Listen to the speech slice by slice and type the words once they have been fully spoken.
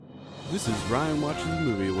This is Ryan Watches a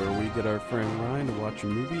Movie, where we get our friend Ryan to watch a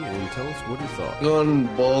movie and tell us what he thought.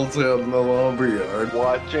 Gun balls out in the lumberyard.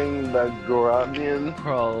 Watching the Grunion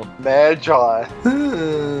Pro Magi.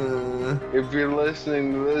 If you're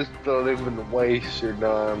listening to this, don't even waste your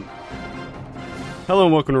time. Hello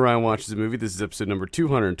and welcome to Ryan Watches a Movie. This is episode number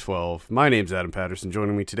 212. My name's Adam Patterson.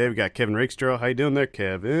 Joining me today, we got Kevin Rakestraw. How you doing there,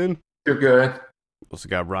 Kevin? You're good. Also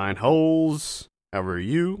got Ryan Holes. How are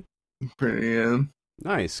you? Pretty good.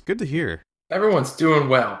 Nice. Good to hear. Everyone's doing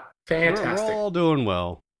well. We're Fantastic. all doing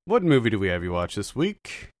well. What movie do we have you watch this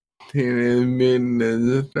week? Teenage Mutant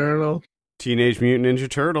Ninja Turtles. Teenage Mutant Ninja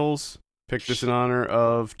Turtles. Picked this in honor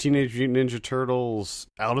of Teenage Mutant Ninja Turtles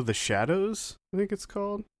Out of the Shadows, I think it's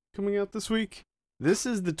called, coming out this week. This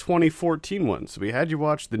is the 2014 one, so we had you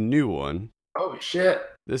watch the new one. Oh, shit.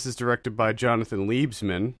 This is directed by Jonathan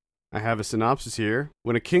Liebsman. I have a synopsis here.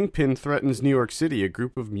 When a kingpin threatens New York City, a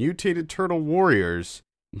group of mutated turtle warriors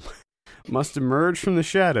must emerge from the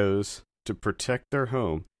shadows to protect their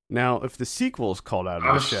home. Now, if the sequel is called Out of I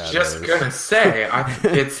the was Shadows... just gonna say,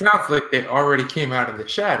 it sounds like they already came out of the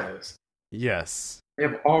shadows. Yes. They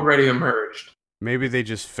have already emerged. Maybe they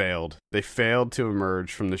just failed. They failed to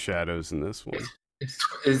emerge from the shadows in this one.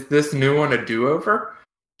 Is this new one a do-over?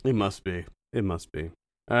 It must be. It must be.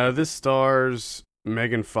 This stars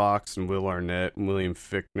Megan Fox and Will Arnett and William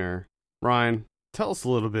Fichtner. Ryan, tell us a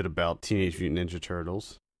little bit about Teenage Mutant Ninja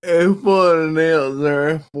Turtles. Everyone nails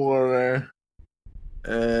her for her.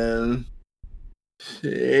 And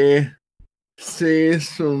she sees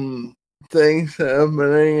some things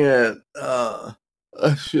happening at a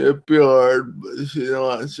shipyard, but she's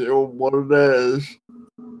not sure what it is.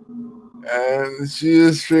 And she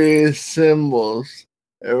just sees symbols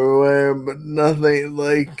everywhere, but nothing,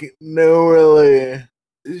 like, no really.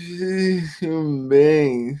 She sees human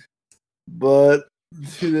beings, but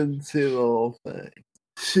she didn't see the whole thing.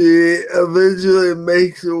 She eventually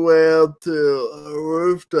makes her way up to a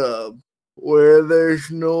rooftop where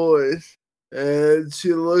there's noise, and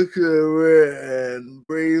she looks over and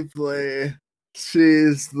briefly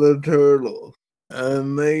sees the turtles,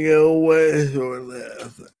 and they go away shortly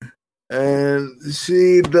after. And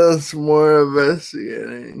she does some more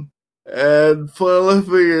investigating and finally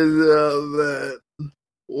figures out that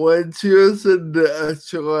when she was a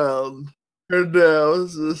child, her dad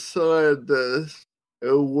was a scientist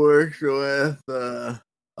who worked with,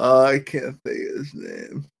 I can't think of his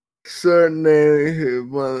name. Certain name who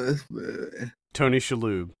won this movie. Tony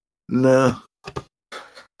Shalhoub. No,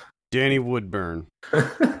 Danny Woodburn. I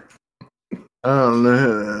don't know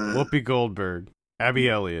who that is. Whoopi Goldberg. Abby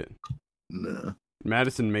Elliott. No,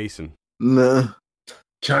 Madison Mason. no,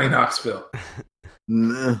 Johnny Knoxville.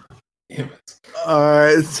 no. Damn it.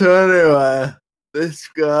 Alright, so anyway, this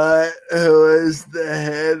guy who is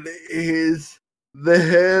he's the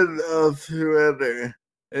head of Shredder,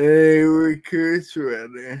 and he recruits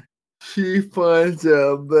Shredder. She finds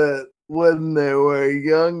out that when they were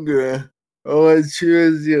younger, or when she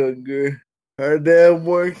was younger, her dad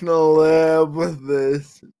worked in a lab with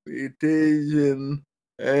this mutation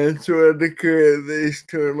and tried to create these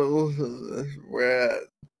turtles and this rat.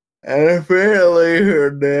 And apparently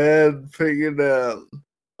her dad figured out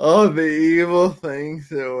all the evil things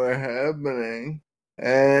that were happening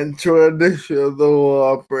and tried to shut the whole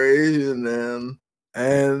operation down.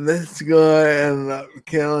 And this guy ended up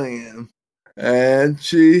killing him. And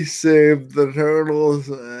she saved the turtles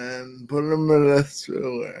and put them in a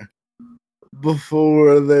sewer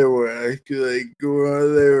before they were actually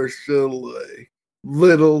grown. They were still like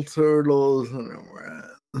little turtles and a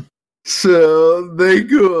rat. So they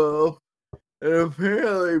go up, and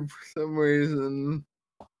apparently for some reason,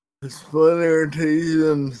 Splinter teaches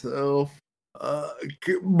himself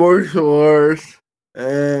martial arts,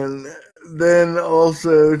 and then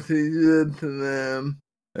also teaches it to them.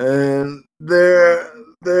 And they're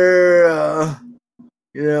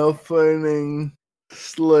fighting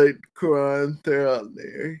slight crime throughout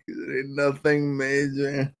there, nothing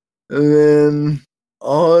major. And then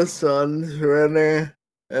all of a sudden, Shredder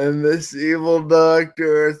and this evil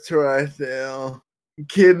doctor try to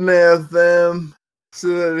kidnap them so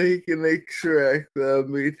that he can extract the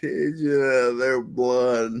mutation out of their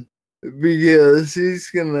blood, because he's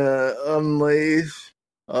gonna unleash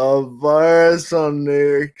a virus on New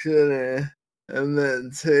York City and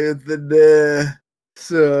then save the day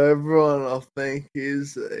so everyone will think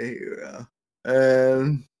he's a hero.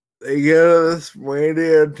 And they go to this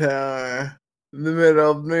radio tower in the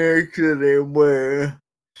middle of New York City where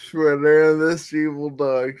Shredder and this evil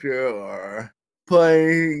doctor are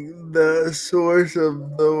playing the source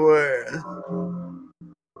of the world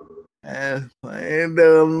and playing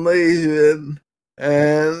to unleash it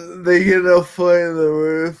and they get a fight in the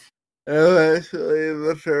roof. Eventually,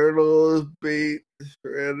 the turtles beat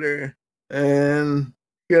Shredder and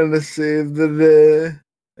gonna save the day,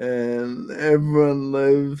 and everyone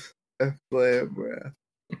lives forever.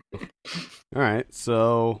 All right,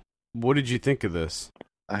 so what did you think of this?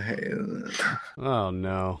 I hate it. Oh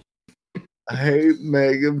no. I hate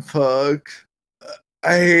Megan Fox.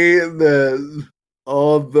 I hate that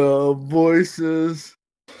all the voices,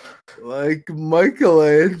 like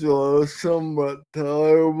Michelangelo, is somewhat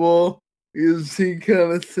tolerable because he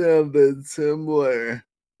kind of sounded similar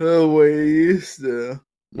to the way he used to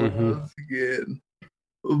when I was a kid.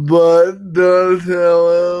 But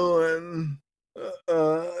Donatello and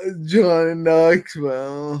Johnny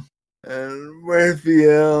Knoxville and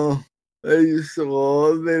Raphael, they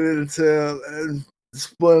didn't sound as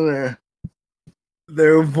Splinter.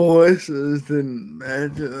 Their voices didn't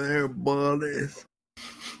match their bodies.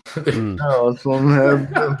 No, some have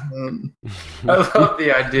different. I love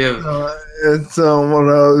the idea of It's what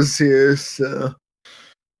I was here, so.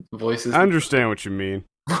 voices. I understand what you mean.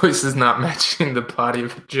 Voices not matching the body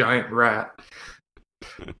of a giant rat.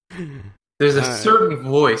 There's a certain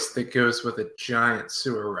voice that goes with a giant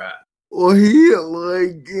sewer rat. Well, he,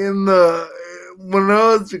 like, when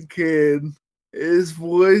I was a kid, his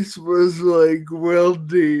voice was, like, real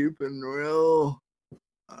deep and real,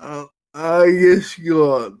 I guess you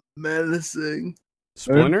call it menacing.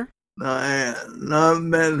 Splinter? Not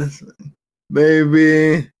menacing.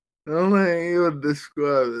 Maybe, I don't know how you would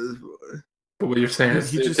describe his voice. But what you're saying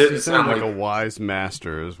is He it just didn't sounded sound like a wise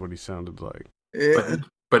master is what he sounded like. Yeah.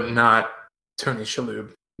 but not Tony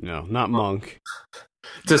Shalhoub. No, not Monk.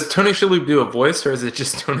 Does Tony Shalhoub do a voice, or is it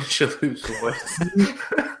just Tony Shalhoub's voice?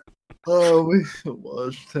 Oh, we should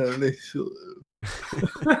watch Tony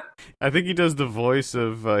Shalhoub. I think he does the voice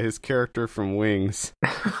of his character from Wings.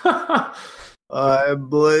 I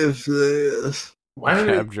believe this.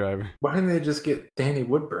 Cab driver. Why didn't they just get Danny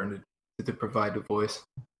Woodburn to provide the voice?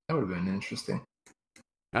 That would have been interesting.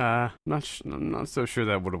 I'm not so sure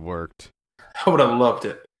that would have worked. I would have loved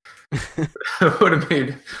it. It would have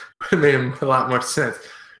made him a lot more sense.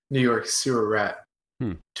 New York sewer rat,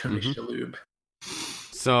 Tony Shalhoub.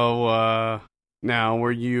 So, now,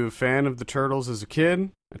 were you a fan of the Turtles as a kid?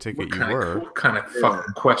 I take it you were. What kind of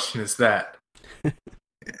fucking question is that?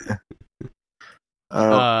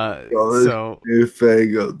 So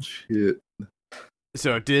newfangled shit.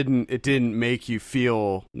 So it didn't make you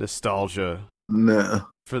feel nostalgia. No.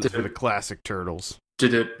 For the classic Turtles.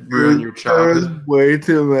 Did it ruin your childhood? There was way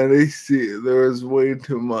too many. There was way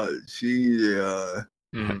too much CGI.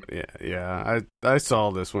 Yeah. I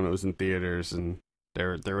saw this when it was in theaters, and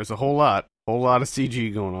there was a whole lot of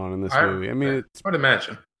CG going on in this movie. I mean, I'd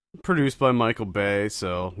imagine. Produced by Michael Bay,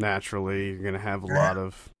 so naturally you're gonna have a lot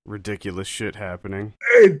of ridiculous shit happening.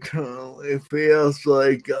 It totally feels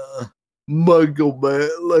like Michael Bay,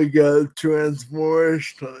 like a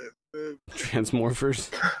Transformers type movie. Transmorphers.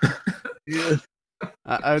 Yeah.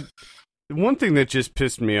 One thing that just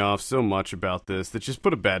pissed me off so much about this, that just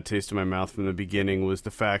put a bad taste in my mouth from the beginning, was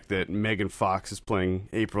the fact that Megan Fox is playing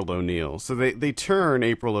April O'Neil. So they turn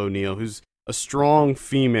April O'Neil, who's a strong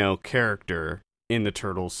female character in the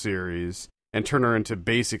Turtles series, and turn her into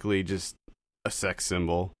basically just a sex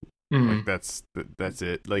symbol. Like that's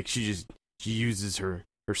it. Like she uses her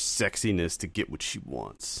sexiness to get what she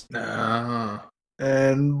wants.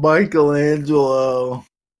 And Michelangelo,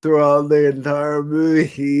 throughout the entire movie,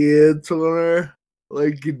 he hits on her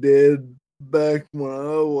like he did back when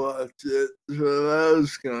I watched it. So that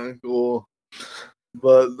was kind of cool.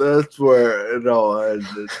 But that's where it all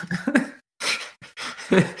ended.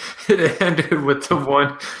 It ended with the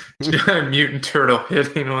one giant mutant turtle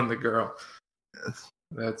hitting on the girl. Yes.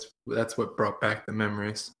 That's what brought back the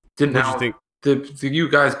memories. What did you think? Did you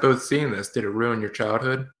guys both seeing this? Did it ruin your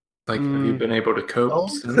childhood? Like, have you been able to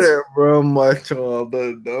cope since? It ruined my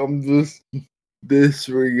childhood. I'm just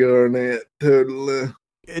disregarding it totally.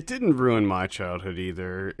 It didn't ruin my childhood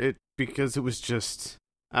either. Because it was just,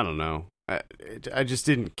 I don't know. I just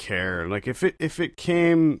didn't care. Like if it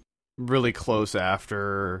came really close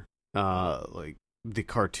after like the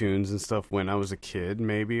cartoons and stuff when I was a kid,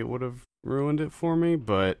 maybe it would have ruined it for me,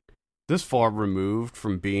 but this far removed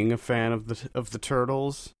from being a fan of the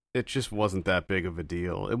Turtles, it just wasn't that big of a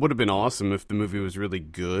deal. It would have been awesome if the movie was really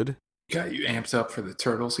good. Got you amped up for the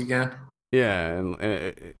Turtles again? Yeah, and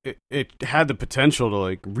it had the potential to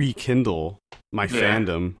like rekindle my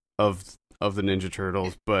fandom of the Ninja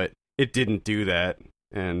Turtles, but it didn't do that.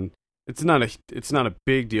 And it's not a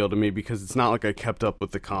big deal to me because it's not like I kept up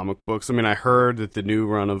with the comic books. I mean, I heard that the new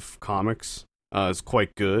run of comics is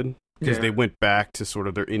quite good, because they went back to sort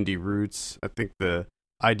of their indie roots. I think the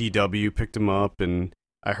IDW picked them up, and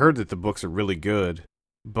I heard that the books are really good.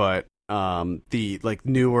 But the like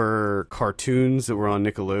newer cartoons that were on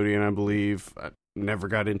Nickelodeon, I believe, I never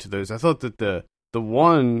got into those. I thought that the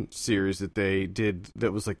one series that they did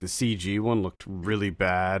that was like the CG one looked really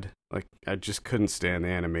bad. Like, I just couldn't stand the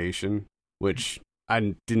animation, which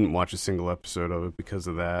I didn't watch a single episode of it because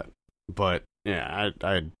of that. But yeah,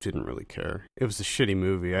 I didn't really care. It was a shitty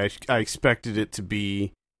movie. I expected it to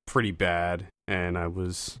be pretty bad, and I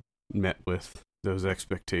was met with those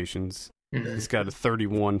expectations. It's got a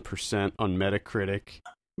 31% on Metacritic.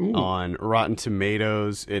 Ooh. On Rotten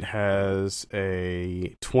Tomatoes, it has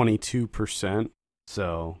a 22%.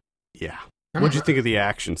 So, yeah. What'd you think of the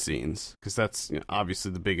action scenes? Because that's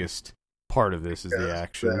obviously the biggest part of this is the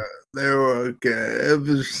action. They were okay. It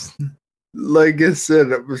was, like I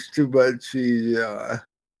said, it was too much CGI.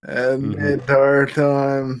 And the entire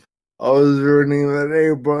time, I was rooting that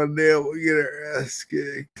everybody will get her ass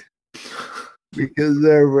kicked. Because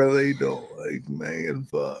I really don't like Megan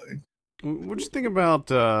Fox. What'd you think about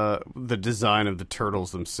the design of the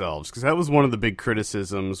turtles themselves? Because that was one of the big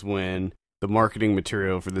criticisms when the marketing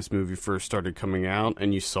material for this movie first started coming out,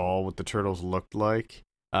 and you saw what the turtles looked like.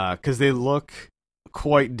 Because they look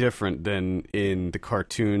quite different than in the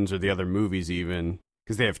cartoons or the other movies even.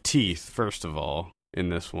 Because they have teeth, first of all, in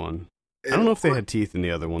this one. I don't know if they had teeth in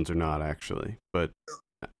the other ones or not, actually. But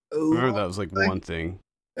I remember that was like one thing.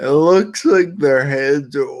 It looks like their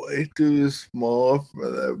heads are way too small for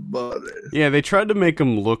their bodies. Yeah, they tried to make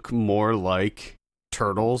them look more like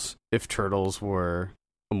turtles, if turtles were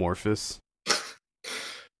amorphous.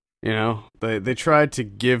 You know, they tried to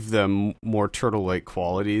give them more turtle-like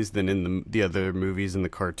qualities than in the other movies and the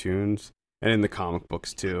cartoons, and in the comic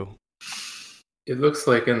books, too. It looks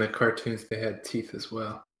like in the cartoons they had teeth as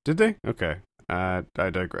well. Did they? Okay. I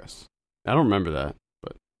digress. I don't remember that,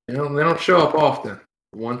 but... They don't show up often.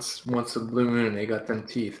 Once a blue moon, they got them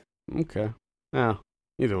teeth. Okay. Yeah.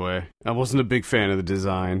 Either way, I wasn't a big fan of the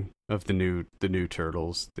design of the new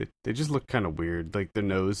turtles. They just look kind of weird. Like, their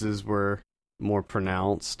noses were more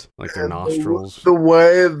pronounced, like their nostrils. The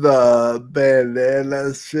way the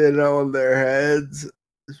bandanas sit on their heads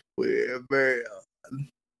is weird, very odd.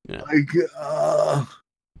 Yeah. Like,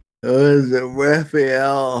 was it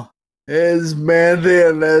Raphael? His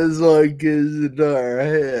bandana is like his entire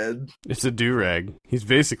head. It's a do-rag. He's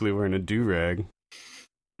basically wearing a do-rag.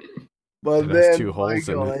 But It has then two holes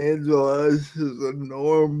in it. Michelangelo's is a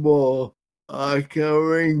normal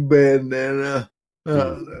covering bandana.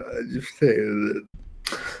 I just hated it.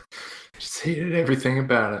 Just hated everything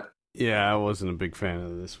about it. Yeah, I wasn't a big fan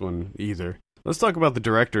of this one either. Let's talk about the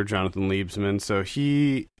director, Jonathan Liebsman. So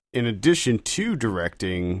he, in addition to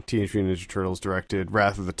directing Teenage Mutant Ninja Turtles, directed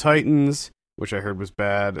Wrath of the Titans, which I heard was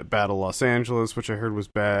bad, Battle Los Angeles, which I heard was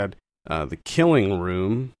bad, The Killing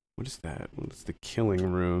Room. What is that? What's The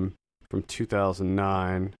Killing Room? From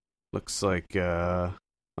 2009. Looks like, some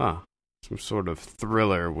sort of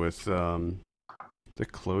thriller with, the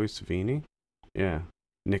Chloe Savini? Yeah.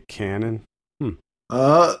 Nick Cannon?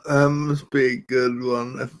 That must be a good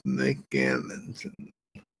one if Nick Cannon's in it.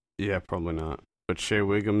 Yeah, probably not. But Shea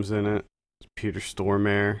Wiggum's in it. Peter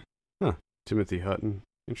Stormare. Timothy Hutton.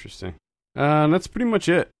 Interesting. That's pretty much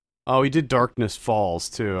it. Oh, he did Darkness Falls,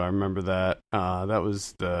 too. I remember that. That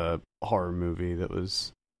was the horror movie that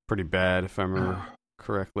was pretty bad, if I remember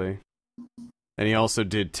correctly. And he also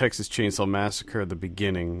did Texas Chainsaw Massacre: The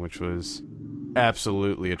Beginning, which was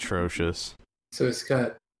absolutely atrocious. So he's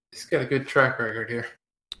got a good track record here.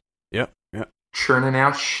 Yep. Churning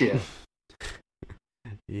out shit.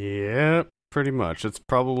 Yeah, pretty much. That's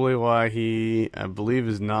probably why I believe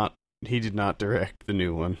he did not direct the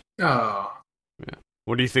new one. Oh. Yeah.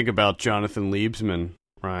 What do you think about Jonathan Liebsman,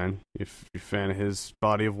 Ryan? You a fan of his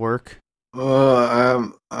body of work? I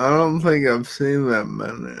don't think I've seen that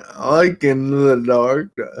many. I like Into the Dark.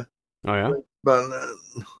 Oh, yeah? But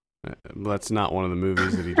that's not one of the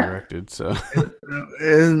movies that he directed, so...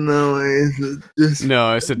 No,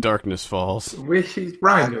 I said Darkness Falls.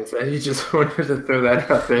 Ryan knows that. He just wanted to throw that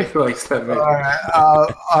out there. He likes that movie.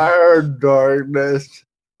 I heard Darkness.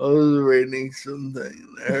 I was reading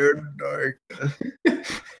something. I heard Darkness.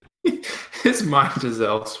 His mind is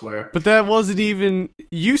elsewhere. But that wasn't even...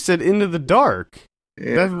 You said Into the Dark.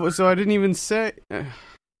 Yeah. So I didn't even say...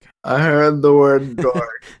 I heard the word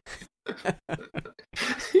dark.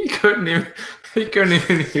 He couldn't even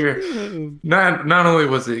hear. Not only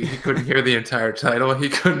was he couldn't hear the entire title, he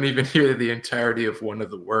couldn't even hear the entirety of one of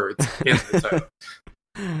the words in the title.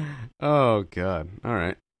 Oh, God. All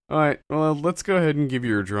right. Well, let's go ahead and give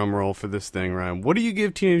you a drum roll for this thing, Ryan. What do you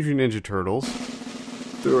give Teenage Mutant Ninja Turtles?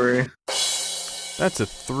 3. That's a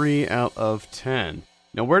 3 out of 10.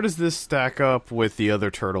 Now, where does this stack up with the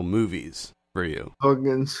other Turtle movies for you?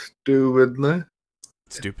 Fucking stupidly.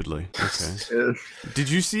 Stupidly. Okay. Yes. Did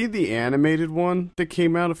you see the animated one that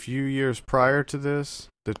came out a few years prior to this?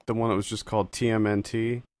 The one that was just called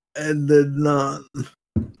TMNT? And did not.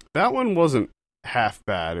 That one wasn't half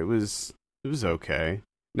bad. It was okay.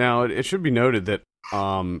 Now, it should be noted that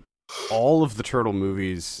all of the Turtle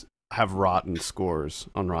movies have rotten scores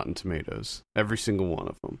on Rotten Tomatoes. Every single one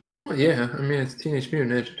of them. Well, yeah, I mean, it's Teenage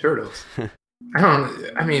Mutant Ninja Turtles.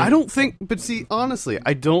 I don't think, but see, honestly,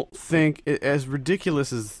 I don't think, as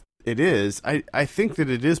ridiculous as it is, I think that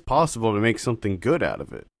it is possible to make something good out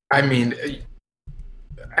of it. I mean,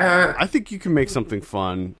 I think you can make something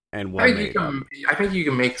fun and well made. I think you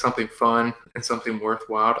can make something fun and something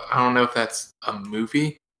worthwhile. I don't know if that's a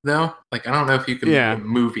movie, though. Like, I don't know if you can make a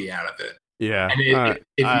movie out of it. Yeah. And if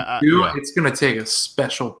you do, it's going to take a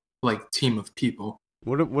special, like, team of people.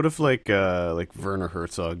 What if like Werner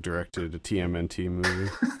Herzog directed a TMNT movie?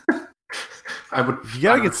 You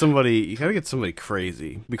gotta get somebody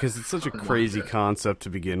crazy, because it's such a crazy concept to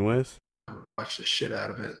begin with. I would watch the shit out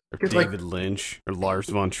of it. Or David Lynch or Lars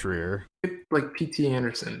von Trier. Get like P.T.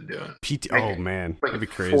 Anderson to do it. Oh man, like, that'd be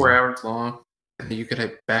crazy. 4 hours long, and you could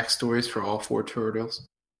have backstories for all 4 turtles.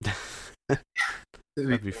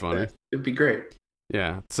 That'd be funny. It'd be great.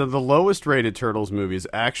 Yeah, so the lowest rated Turtles movie is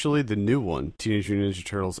actually the new one, Teenage Mutant Ninja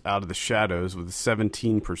Turtles Out of the Shadows, with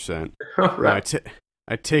 17%. Right.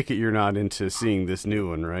 I take it you're not into seeing this new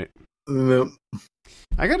one, right? Nope.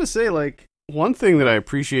 I gotta say, like, one thing that I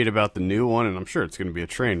appreciate about the new one, and I'm sure it's going to be a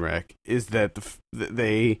train wreck, is that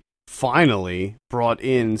they finally brought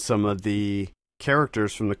in some of the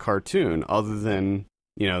characters from the cartoon, other than,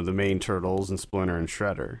 the main Turtles and Splinter and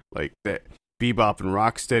Shredder. Like, that. Bebop and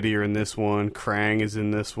Rocksteady are in this one. Krang is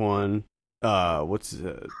in this one.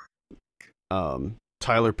 Tyler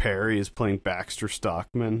Perry is playing Baxter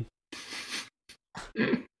Stockman.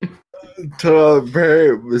 Tyler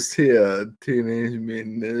Perry, was he a Teenage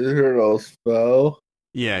Mutant Ninja Turtles foe?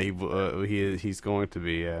 Yeah, he's going to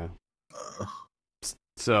be. Yeah.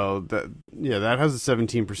 So that has a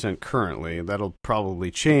 17% currently. That'll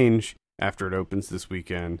probably change after it opens this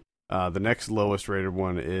weekend. The next lowest rated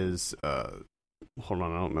one is hold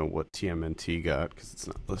on, I don't know what TMNT got because it's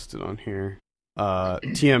not listed on here.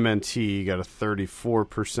 TMNT got a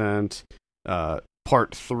 34%.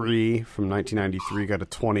 Part 3 from 1993 got a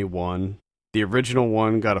 21. The original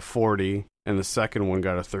one got a 40, and the second one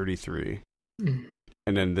got a 33. And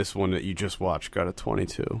then this one that you just watched got a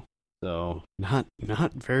 22. So not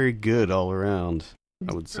very good all around,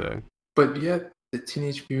 I would say. But yet the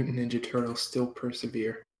Teenage Mutant Ninja Turtles still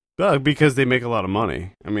persevere. Because they make a lot of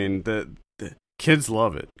money. I mean, the kids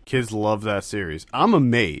love it. Kids love that series. I'm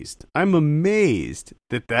amazed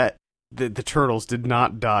that the Turtles did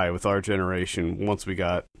not die with our generation once we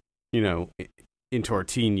got, into our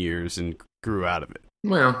teen years and grew out of it.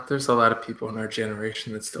 Well, there's a lot of people in our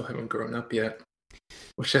generation that still haven't grown up yet.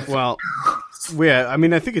 Yeah, I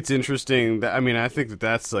mean, I think it's interesting I think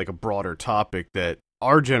that's like a broader topic, that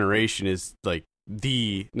our generation is like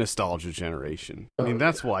the nostalgia generation. I mean,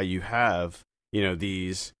 that's why you have,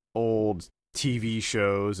 these old TV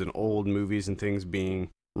shows and old movies and things being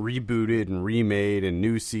rebooted and remade and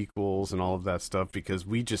new sequels and all of that stuff, because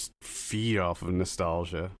we just feed off of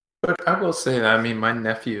nostalgia. But I will say that, I mean, my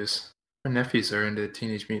nephews are into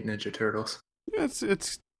Teenage Mutant Ninja Turtles. Yeah,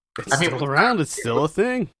 it's still around. It's still a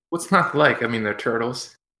thing. What's not like? I mean, they're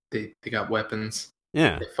turtles. They got weapons.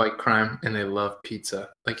 Yeah. They fight crime, and they love pizza.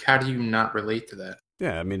 Like, how do you not relate to that?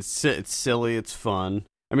 Yeah, I mean, it's silly, it's fun.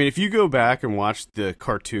 I mean, if you go back and watch the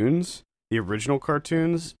cartoons, the original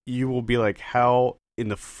cartoons, you will be like, how in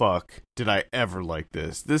the fuck did I ever like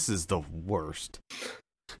this? This is the worst.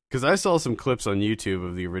 Because I saw some clips on YouTube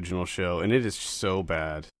of the original show, and it is so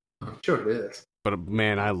bad. I'm sure it is. But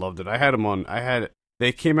man, I loved it.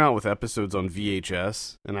 They came out with episodes on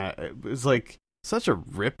VHS, and it was like such a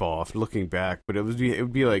rip-off looking back, but it would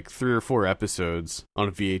be like 3 or 4 episodes on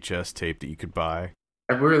a VHS tape that you could buy.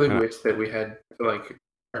 I really wish that we had like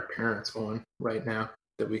our parents on right now,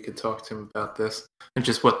 that we could talk to them about this and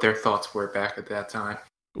just what their thoughts were back at that time.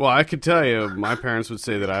 Well, I could tell you, my parents would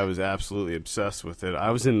say that I was absolutely obsessed with it. I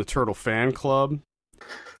was in the Turtle fan club.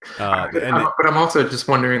 But I'm also just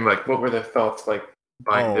wondering, like, what were their thoughts, like,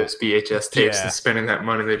 buying those VHS tapes and spending that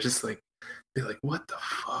money? They're just like, what the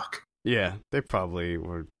fuck? Yeah, they probably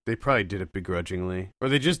did it begrudgingly, or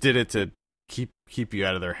they just did it to keep you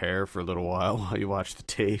out of their hair for a little while you watch the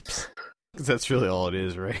tapes. Because that's really all it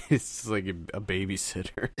is, right? It's just like a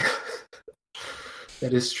babysitter.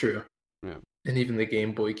 That is true. Yeah. And even the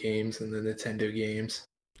Game Boy games and the Nintendo games.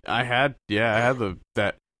 I had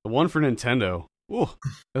the one for Nintendo. Ooh,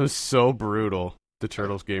 it was so brutal. The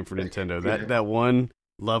Turtles game for Nintendo. That one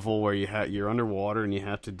level where you're underwater and you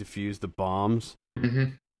have to defuse the bombs.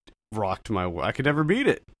 Mm-hmm. Rocked my. I could never beat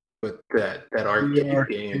it. But that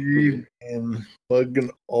arcade game,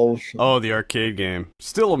 fucking awesome. Oh, the arcade game,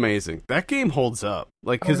 still amazing. That game holds up,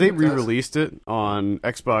 like because they re-released it on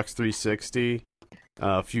Xbox 360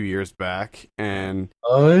 a few years back, and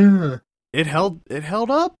it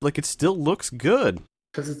held up. Like it still looks good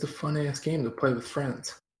because it's a fun ass game to play with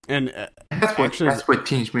friends. And that's what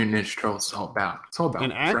Teenage Mutant Ninja Turtles is all about. It's all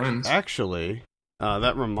about friends. Actually,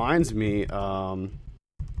 that reminds me.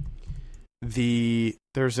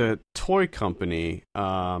 There's a toy company,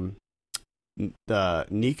 the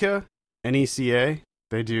NECA, NECA.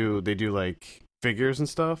 They do like figures and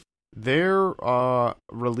stuff. They're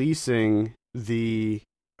releasing the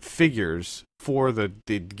figures for the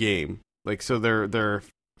game. Like so they're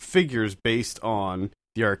figures based on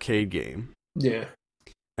the arcade game. Yeah.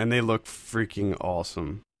 And they look freaking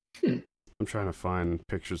awesome. I'm trying to find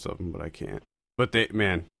pictures of them, but I can't. But they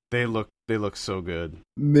look so good.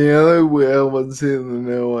 The only way I would see the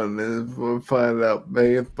new one is if we find out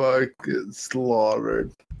Megan Fox gets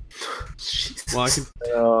slaughtered. Well, I can.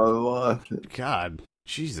 God,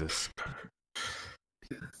 Jesus.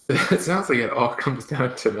 It sounds like it all comes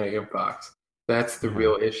down to Megan Fox. That's the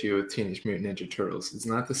real issue with Teenage Mutant Ninja Turtles. It's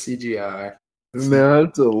not the CGI. No,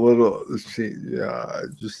 it's a little CGI.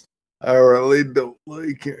 I really don't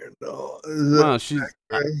like her. No, she's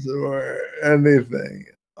or anything.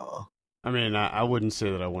 I mean, I wouldn't say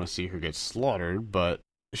that I want to see her get slaughtered, but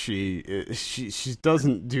she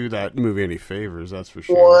doesn't do that movie any favors. That's for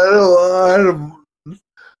sure. Well,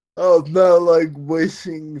 I'm not like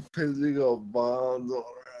wishing physical bombs on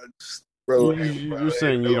her. Just you're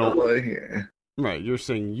saying you don't like her. Right. You're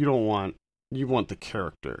saying you want the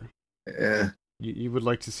character. Yeah. You would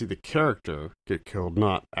like to see the character get killed,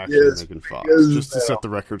 not actually Megan Fox, just to set the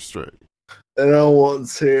record straight. And I won't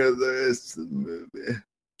see her the rest of the movie.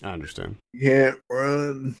 I understand. You can't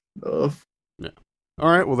run enough. Yeah. All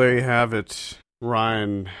right. Well, there you have it.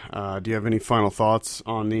 Ryan, do you have any final thoughts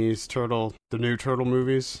on the new Turtle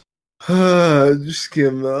movies? Just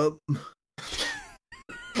give up.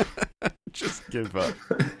 Just give up.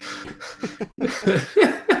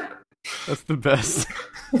 That's the best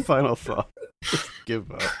final thought. Just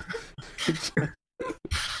give up.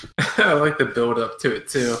 I like the build up to it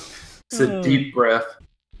too. It's a deep breath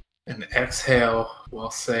and exhale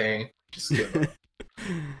while saying, just give up.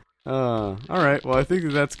 All right. Well, I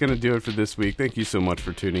think that's going to do it for this week. Thank you so much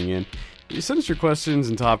for tuning in. You send us your questions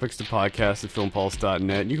and topics to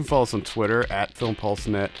podcast@filmpulse.net. You can follow us on Twitter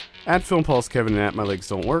 @FilmPulseNet, @FilmPulseKevin, and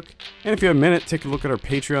 @MyLegsDon'tWork. And if you have a minute, take a look at our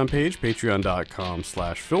Patreon page,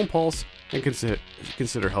 patreon.com/FilmPulse, and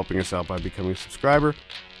consider helping us out by becoming a subscriber.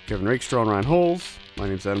 Kevin Rakestraw and Ryan Holes. My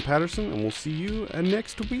name's Adam Patterson, and we'll see you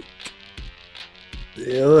next week.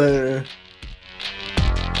 See you later.